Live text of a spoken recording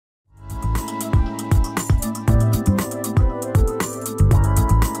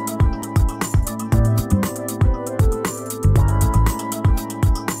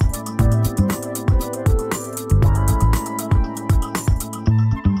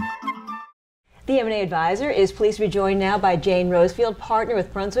The M&A Advisor is pleased to be joined now by Jayne Rosefield, partner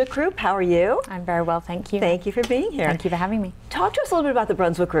with Brunswick Group. How are you? I'm very well, thank you. Thank you for being here. Thank you for having me. Talk to us a little bit about the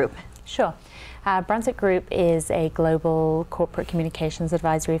Brunswick Group. Sure. Brunswick Group is a global corporate communications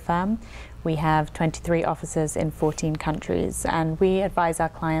advisory firm. We have 23 offices in 14 countries, and we advise our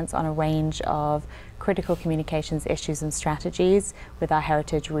clients on a range of critical communications issues and strategies with our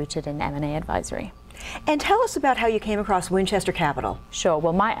heritage rooted in M&A advisory. And tell us about how you came across Winchester Capital. Sure.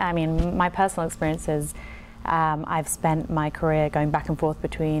 Well, my personal experience is I've spent my career going back and forth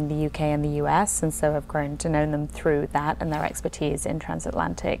between the UK and the US, and so have grown to know them through that and their expertise in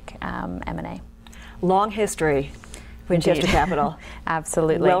transatlantic M&A. Long history, Winchester Capital.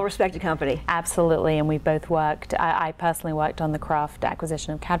 Absolutely. Well-respected company. Absolutely, and we both worked, I personally worked on the Kraft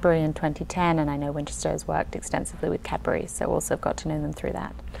acquisition of Cadbury in 2010, and I know Winchester has worked extensively with Cadbury, so also got to know them through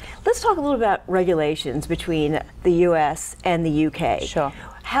that. Let's talk a little about regulations between the US and the UK. Sure.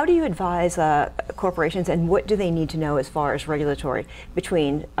 How do you advise corporations, and what do they need to know as far as regulatory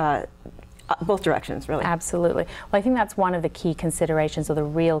between both directions, really? Absolutely. Well, I think that's one of the key considerations, or the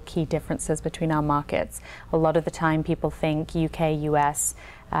real key differences between our markets. A lot of the time people think UK, US,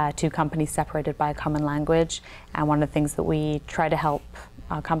 two companies separated by a common language, and one of the things that we try to help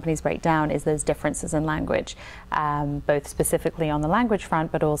our companies break down is those differences in language, both specifically on the language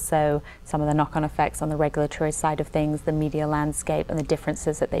front, but also some of the knock-on effects on the regulatory side of things, the media landscape, and the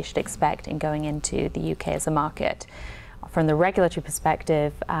differences that they should expect in going into the UK as a market. From the regulatory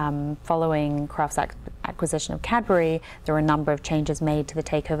perspective, following Kraft's acquisition of Cadbury, there were a number of changes made to the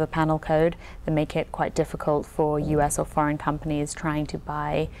takeover panel code that make it quite difficult for US or foreign companies trying to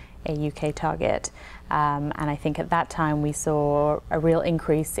buy a UK target. And I think at that time we saw a real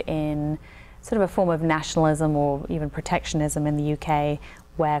increase in sort of a form of nationalism or even protectionism in the UK,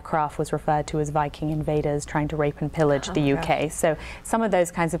 where Kraft was referred to as Viking invaders trying to rape and pillage the UK. So some of those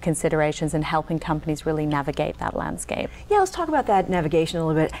kinds of considerations in helping companies really navigate that landscape. Yeah, let's talk about that navigation a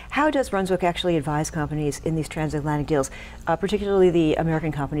little bit. How does Brunswick actually advise companies in these transatlantic deals, particularly the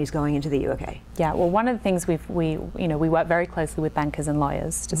American companies going into the UK? Yeah, well, one of the things we work very closely with bankers and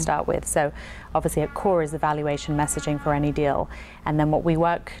lawyers to start with. So obviously at core is the valuation messaging for any deal. And then what we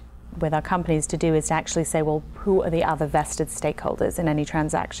work with our companies to do is to actually say, well, who are the other vested stakeholders in any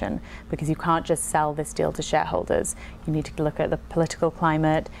transaction? Because you can't just sell this deal to shareholders. You need to look at the political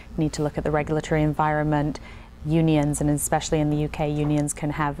climate, you need to look at the regulatory environment. Unions, and especially in the UK, unions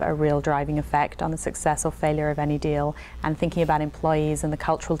can have a real driving effect on the success or failure of any deal, and thinking about employees and the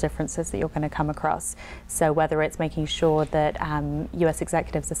cultural differences that you're going to come across. So whether it's making sure that US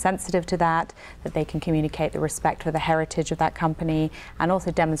executives are sensitive to that, that they can communicate the respect for the heritage of that company, and also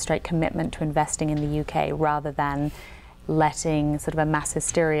demonstrate commitment to investing in the UK rather than letting sort of a mass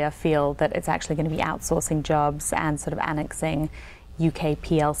hysteria feel that it's actually going to be outsourcing jobs and sort of annexing UK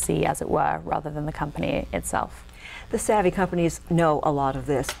PLC, as it were, rather than the company itself. The savvy companies know a lot of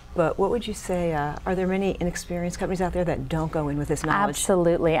this, but what would you say, are there many inexperienced companies out there that don't go in with this knowledge?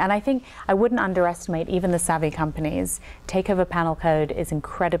 Absolutely, and I think I wouldn't underestimate even the savvy companies. Takeover panel code is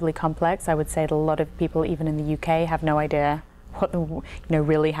incredibly complex. I would say that a lot of people, even in the UK, have no idea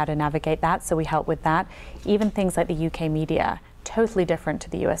really how to navigate that, so we help with that. Even things like the UK media, totally different to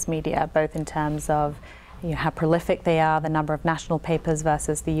the US media, both in terms of how prolific they are, the number of national papers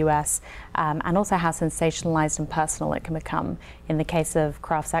versus the US, and also how sensationalized and personal it can become. In the case of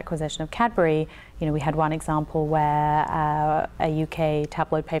Kraft's acquisition of Cadbury, we had one example where a UK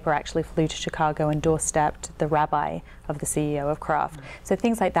tabloid paper actually flew to Chicago and doorstepped the rabbi of the CEO of Kraft. So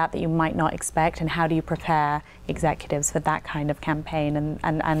things like that you might not expect, and how do you prepare executives for that kind of campaign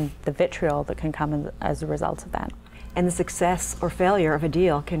and the vitriol that can come as a result of that. And the success or failure of a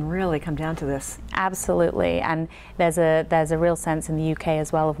deal can really come down to this. Absolutely, and there's a real sense in the UK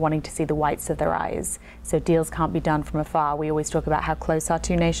as well of wanting to see the whites of their eyes. So deals can't be done from afar. We always talk about how close our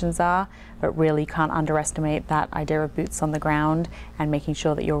two nations are, but really can't underestimate that idea of boots on the ground and making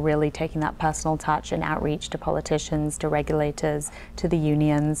sure that you're really taking that personal touch and outreach to politicians, to regulators, to the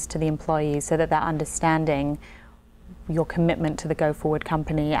unions, to the employees, so that they're understanding your commitment to the go-forward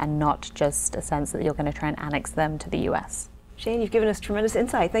company and not just a sense that you're going to try and annex them to the US. Jayne, you've given us tremendous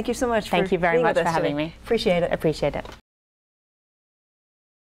insight. Thank you so much. Thank you very much for having me. Appreciate it. Appreciate it.